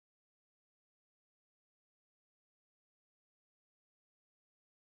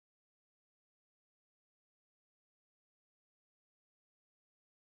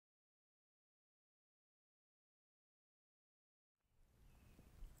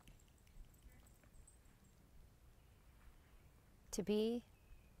To be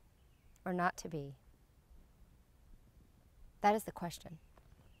or not to be? That is the question.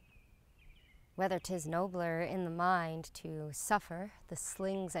 Whether 'tis nobler in the mind to suffer the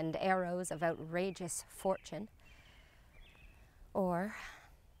slings and arrows of outrageous fortune, or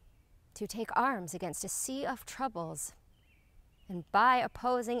to take arms against a sea of troubles, and by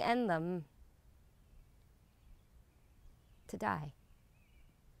opposing end them, to die.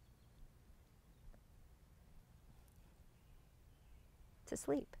 To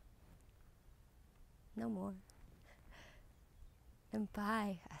sleep. No more. And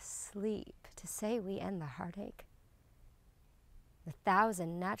by a sleep, to say we end the heartache, the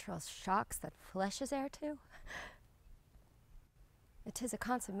thousand natural shocks that flesh is heir to. It is a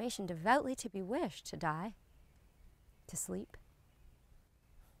consummation devoutly to be wished, to die, to sleep.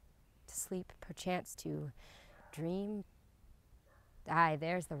 To sleep, perchance to dream. Aye,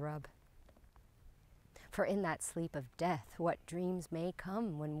 there's the rub. For in that sleep of death, what dreams may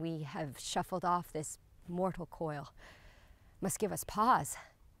come when we have shuffled off this mortal coil must give us pause.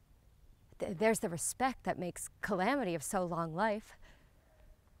 There's the respect that makes calamity of so long life.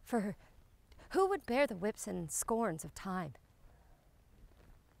 For who would bear the whips and scorns of time?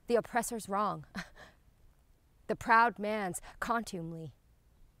 The oppressor's wrong, the proud man's contumely,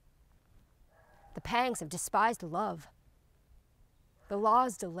 the pangs of despised love, the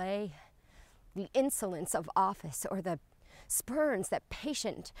law's delay, the insolence of office, or the spurns that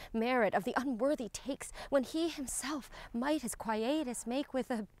patient merit of the unworthy takes, when he himself might his quietus make with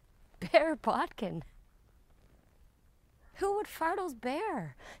a bare bodkin. Who would fardels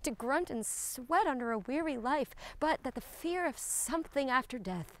bear, to grunt and sweat under a weary life, but that the fear of something after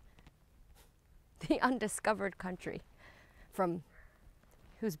death, the undiscovered country, from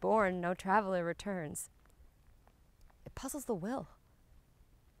whose bourne no traveler returns, it puzzles the will.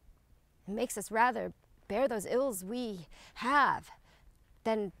 It makes us rather bear those ills we have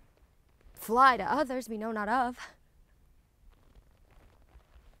than fly to others we know not of.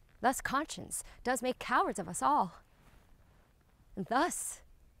 Thus conscience does make cowards of us all. And thus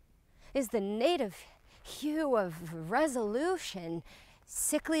is the native hue of resolution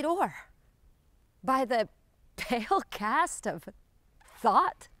sicklied o'er by the pale cast of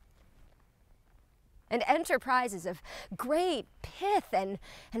thought. And enterprises of great pith and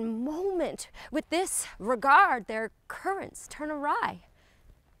moment, with this regard their currents turn awry,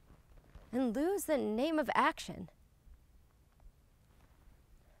 and lose the name of action,